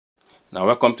Now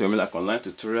welcome to Emilak Online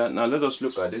Tutorial. Now let us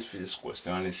look at this physics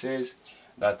question, and it says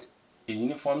that a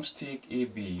uniform stick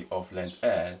AB of length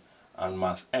L and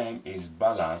mass M is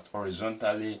balanced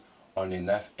horizontally on a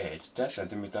knife edge 10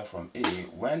 cm from A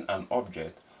when an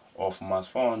object of mass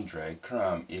 400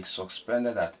 gram is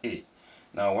suspended at A.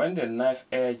 Now when the knife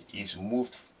edge is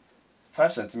moved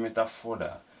 5 cm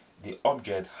further, the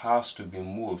object has to be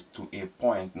moved to a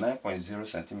point 9.0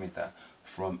 cm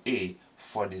from A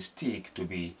for the stick to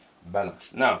be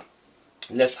balanced. Now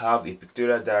let's have a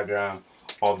pictorial diagram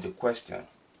of the question.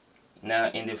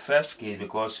 Now in the first case,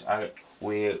 because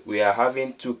we are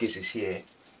having two cases here,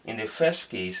 in the first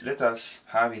case let us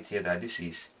have it here that this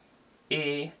is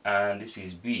A and this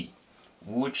is B,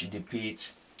 which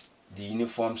depicts the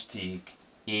uniform stick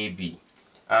AB,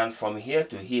 and from here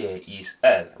to here is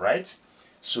L, right?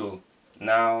 So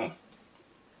now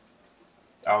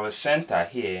our center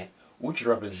here, which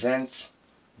represents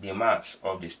the mass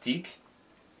of the stick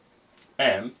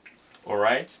M,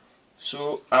 alright?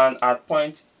 So, and at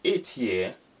point 8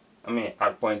 here,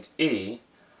 at point A,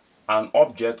 an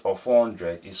object of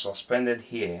 400 is suspended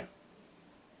here,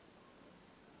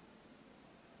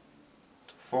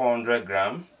 400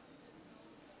 gram.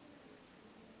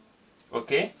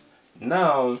 Okay,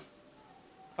 now,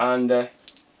 and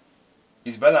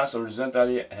is balanced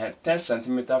horizontally 10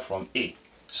 cm from A.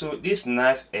 So this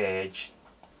knife edge,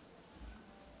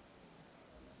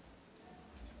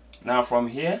 now from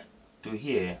here to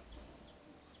here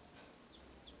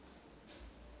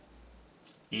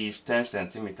is 10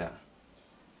 cm.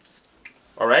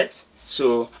 Alright,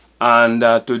 so and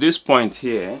to this point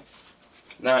here,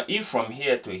 now if from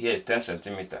here to here is 10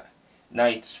 cm, now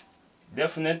it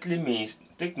definitely means,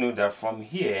 take note that from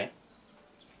here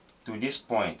to this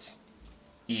point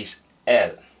is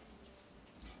L.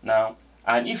 Now,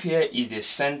 and if here is the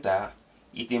center,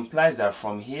 it implies that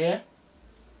from here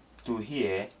to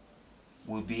here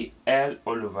will be L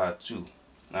all over 2.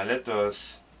 Now let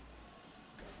us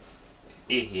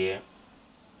A here.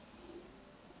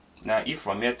 Now if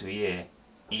from here to here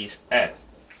is L.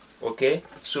 Okay,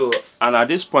 so and at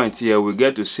this point here we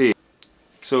get to say,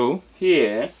 so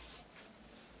here,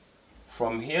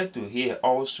 from here to here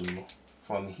also,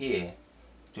 from here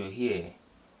to here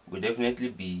will definitely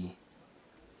be,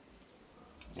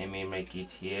 let me make it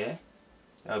here,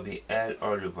 that will be L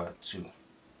all over 2.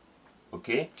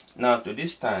 Okay, now to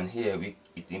this stand here,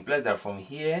 it implies that from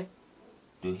here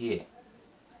to here,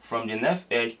 from the knife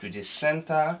edge to the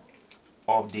center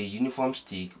of the uniform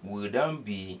stick will then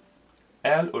be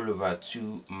L all over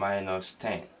 2 minus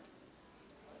 10.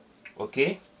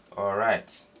 Okay,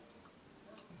 alright.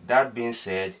 That being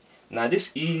said, now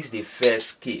this is the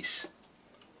first case.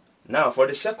 Now for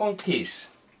the second case,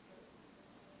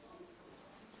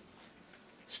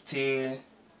 still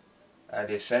at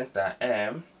the center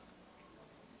M.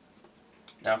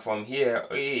 Now from here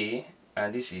A,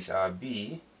 and this is our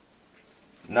B.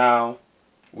 Now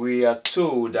we are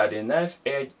told that the knife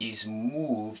edge is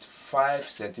moved 5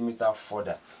 cm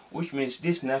further, which means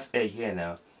this knife edge here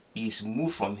now is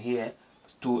moved from here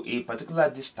to a particular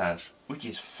distance, which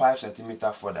is 5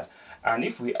 cm further. And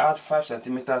if we add 5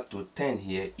 cm to 10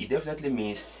 here, it definitely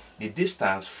means the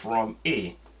distance from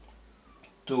A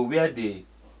to where the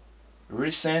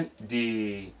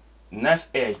knife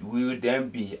edge will then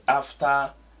be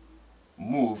after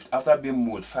being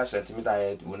moved 5 cm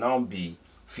ahead will now be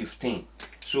 15.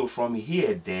 So from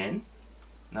here then,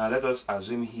 now let us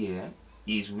assume here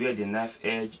is where the knife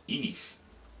edge is.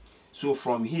 So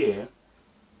from here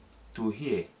to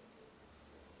here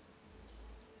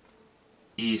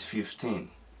is 15,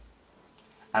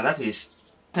 and that is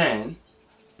 10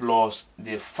 plus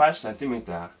the 5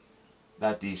 cm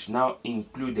that is now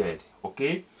included.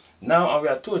 Okay, now and we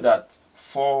are told that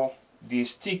for the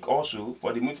stick also,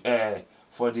 for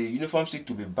the uniform stick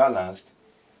to be balanced,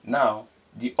 now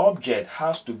the object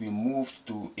has to be moved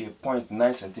to a point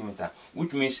 9 cm,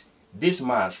 which means this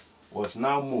mass was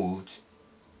now moved,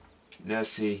 let's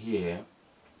say here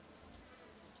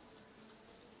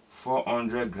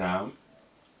 400 gram,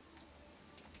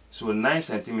 so 9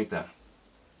 cm.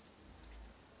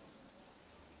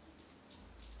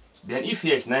 Then if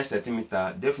here is 9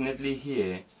 cm, definitely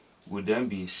here will then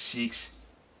be 6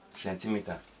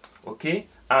 cm. Okay,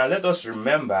 and let us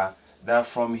remember that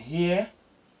from here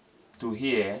to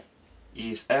here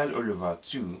is L all over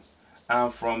 2,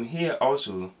 and from here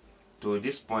also to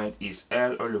this point is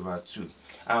L all over 2,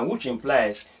 and which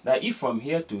implies that if from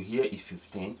here to here is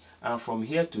 15 and from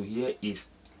here to here is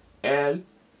L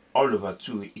all over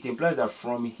 2, it implies that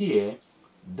from here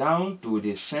down to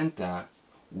the center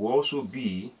will also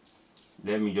be,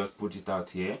 let me just put it out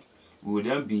here, will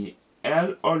then be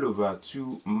L all over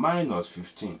 2 minus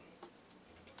 15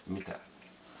 meter.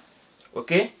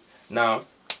 Okay, now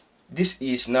this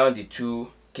is now the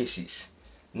two cases.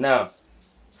 Now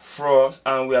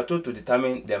and we are told to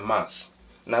determine the mass.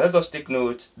 Now let us take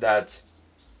note that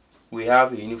we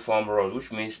have a uniform rod,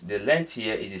 which means the length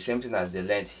here is the same thing as the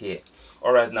length here.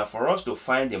 Alright, now for us to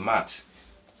find the mass,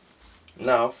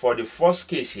 now for the first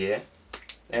case here,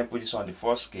 let me put this on the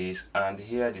first case and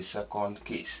here the second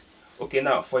case. Okay,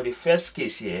 now for the first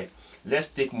case here, let's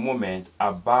take moment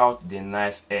about the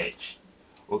knife edge.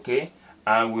 Okay,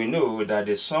 and we know that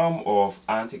the sum of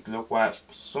clockwise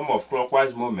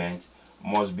moment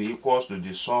must be equal to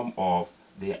the sum of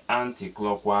the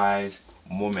anti-clockwise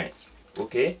moment.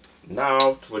 Okay,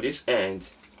 now for this end,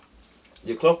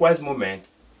 the clockwise moment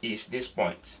is this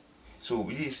point. So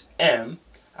this is M,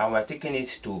 and we're taking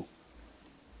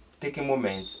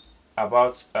moment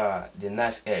about the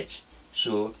knife edge.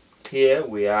 So here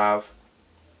we have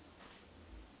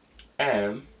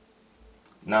M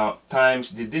now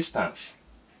times the distance,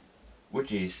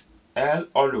 which is L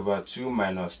all over 2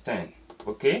 minus 10.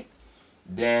 Okay,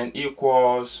 then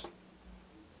equals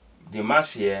the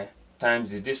mass here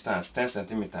times the distance, 10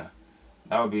 centimeter.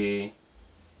 That will be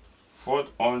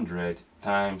 400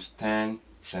 times 10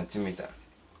 centimeter.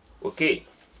 Okay,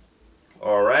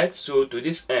 all right, so to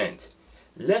this end,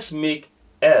 let's make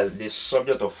L the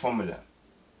subject of formula.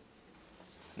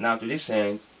 Now to this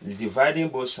end, dividing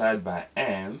both sides by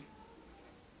M,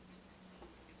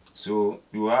 so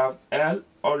you have L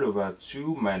all over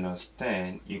 2 minus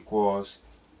 10 equals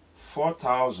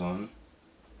 4,000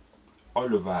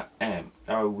 all over M.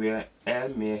 Now where L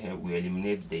may we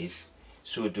eliminate this.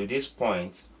 So to this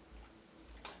point,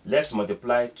 let's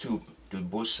multiply 2 to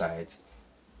both sides.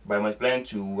 By multiplying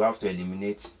 2, we have to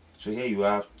eliminate. So here you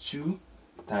have 2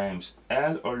 times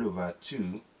L all over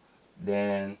 2,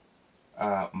 then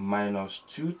minus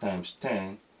 2 times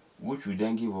 10, which will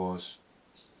then give us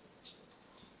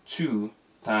 2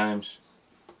 times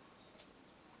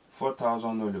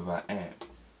 4,000 all over M.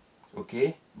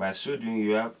 Okay, by so doing,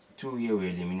 you have 2 here, we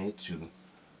eliminate 2.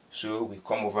 So we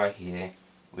come over here,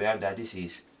 we have that this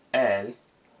is L,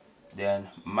 then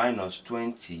minus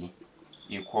 20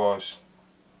 equals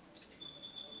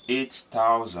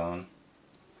 8,000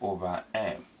 over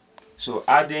M. So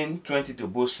adding 20 to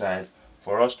both sides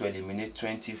for us to eliminate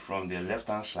 20 from the left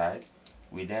hand side,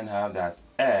 we then have that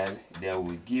L that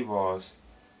will give us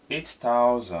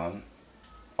 8,000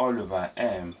 all over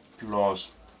M plus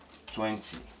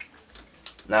 20.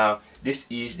 Now this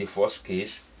is the first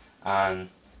case, and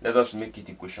let us make it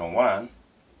equation 1.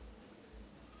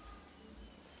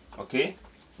 Okay,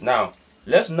 now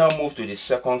let's now move to the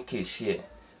second case here.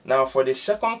 Now for the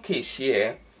second case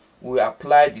here, we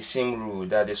apply the same rule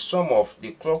that the sum of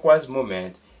the clockwise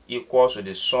moment equals to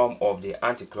the sum of the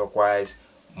anti-clockwise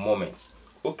moment.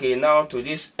 Okay, now to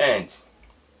this end,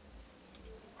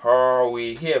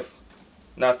 we have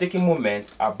now taking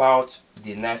moment about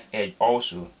the knife edge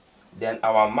also, then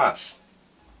our mass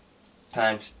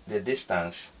times the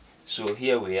distance. So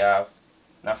here we have,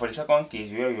 now for the second case,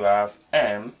 here you have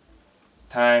M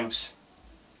times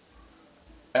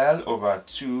L over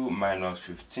 2 minus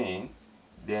 15,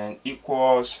 then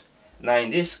equals, now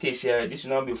in this case here, this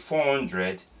will now be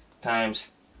 400 times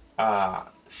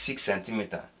 6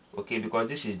 centimeter. Okay, because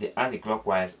this is the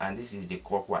anti-clockwise and this is the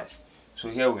clockwise. So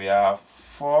here we have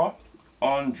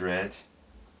 400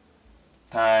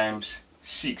 times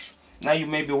 6. Now you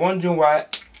may be wondering why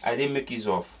I didn't make use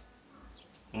of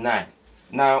 9.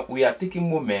 Now we are taking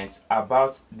moment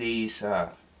about this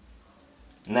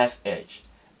knife edge,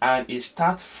 and it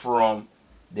starts from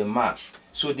the mass.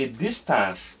 So the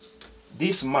distance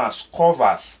this mass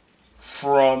covers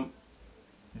from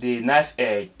the knife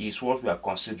edge is what we are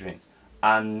considering,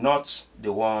 and not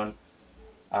the one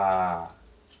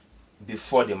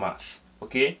before the mass.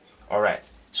 Okay, all right.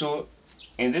 So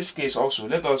in this case also,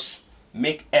 let us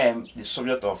make M the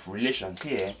subject of relation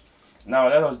here. Now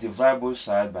let us divide both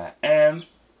sides by M.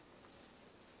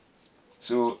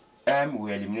 So M,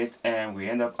 we eliminate M, we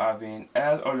end up having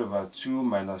L all over 2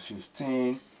 minus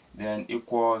 15, then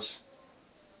equals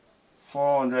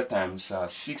 400 times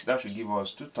 6, that should give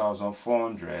us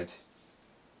 2,400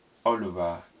 all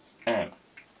over M.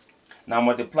 Now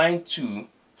multiplying 2,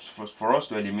 for us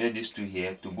to eliminate these 2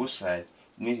 here to both sides,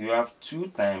 means you have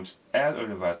 2 times L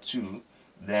all over 2,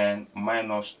 then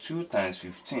minus 2 times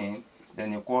 15,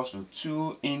 then equals to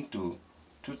 2 into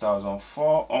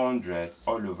 2,400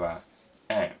 all over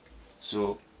M.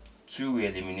 So 2 we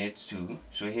eliminate 2.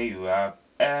 So here you have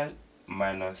L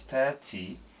minus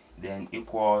 30, then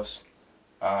equals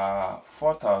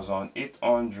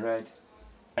 4,800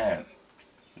 M.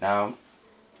 Now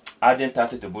adding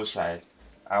 30 to both sides,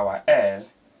 our L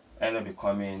end up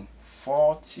becoming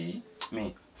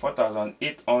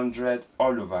 4,800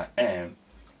 all over m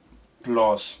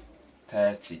plus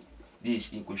 30. This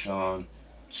is equation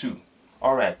 2.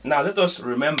 Alright, now let us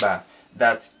remember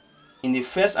that in the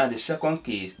first and the second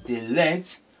case, the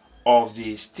length of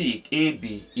the stick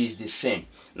AB is the same.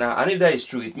 Now, and if that is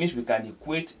true, it means we can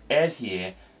equate L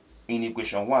here in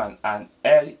equation 1 and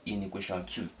L in equation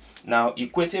 2. Now,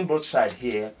 equating both sides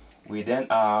here, we then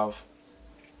have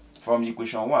from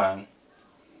equation 1,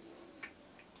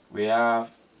 we have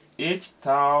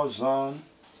 8,000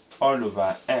 all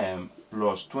over m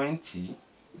plus 20,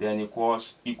 then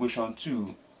equals equation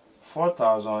 2,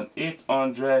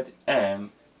 4,800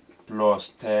 m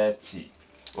plus 30.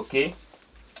 Okay,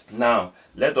 now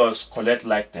let us collect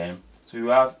like term. So you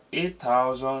have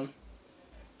 8,000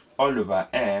 all over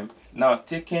m. Now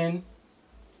taking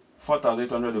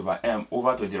 4,800 over m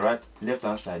over to the left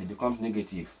hand side, it becomes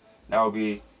negative. That will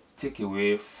be take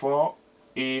away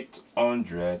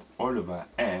 4,800 all over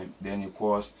m, then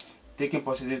equals taking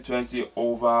positive 20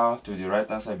 over to the right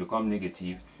hand side become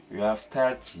negative. You have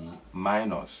 30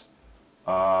 minus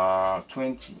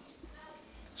 20.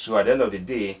 So at the end of the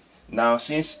day, now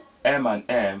since m and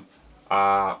m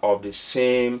are of the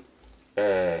same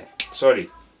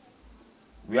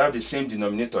we have the same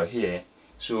denominator here,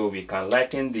 so we can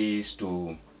liken this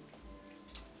to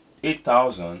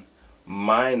 8,000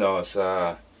 minus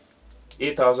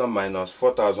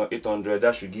 4,800.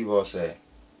 That should give us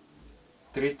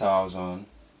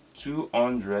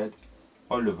 3,200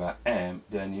 all over m,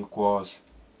 then equals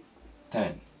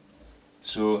 10.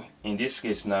 So in this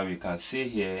case now we can see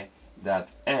here that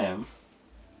m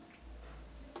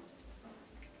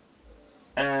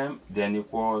then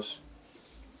equals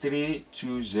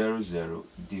 3200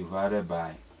 divided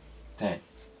by 10.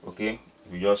 Okay,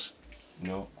 we just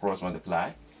cross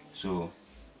multiply, so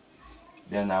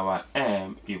then our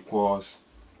m equals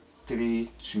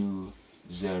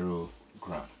 320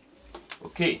 gram.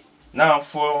 Okay, now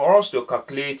for us to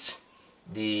calculate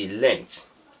the length,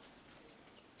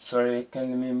 let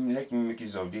me make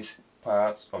use of this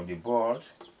part of the board.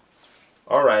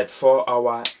 Alright, for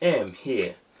our m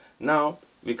here, now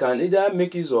we can either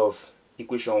make use of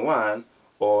equation 1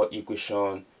 or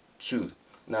equation 2.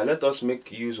 Now let us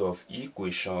make use of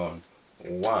equation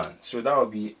 1. So that will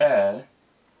be L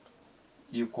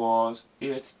equals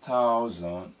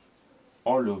 8,000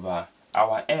 all over,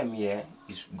 our m here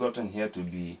is gotten here to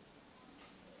be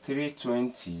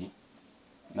 320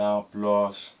 now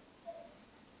plus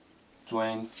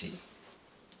 20.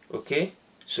 Okay,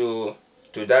 so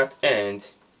to that end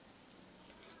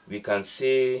we can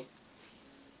say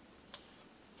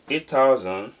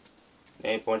 8,000,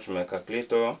 let me punch my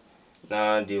calculator,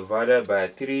 now divided by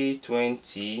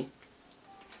 320,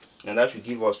 and that should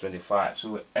give us 25.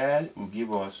 So L will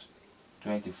give us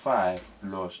 25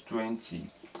 plus 20,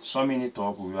 summing it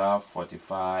up we have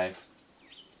 45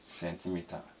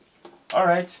 centimeter.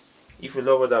 Alright, if you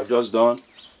love what I've just done,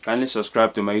 kindly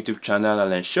subscribe to my YouTube channel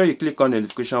and ensure you click on the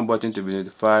notification button to be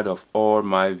notified of all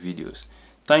my videos.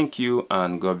 Thank you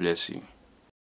and God bless you.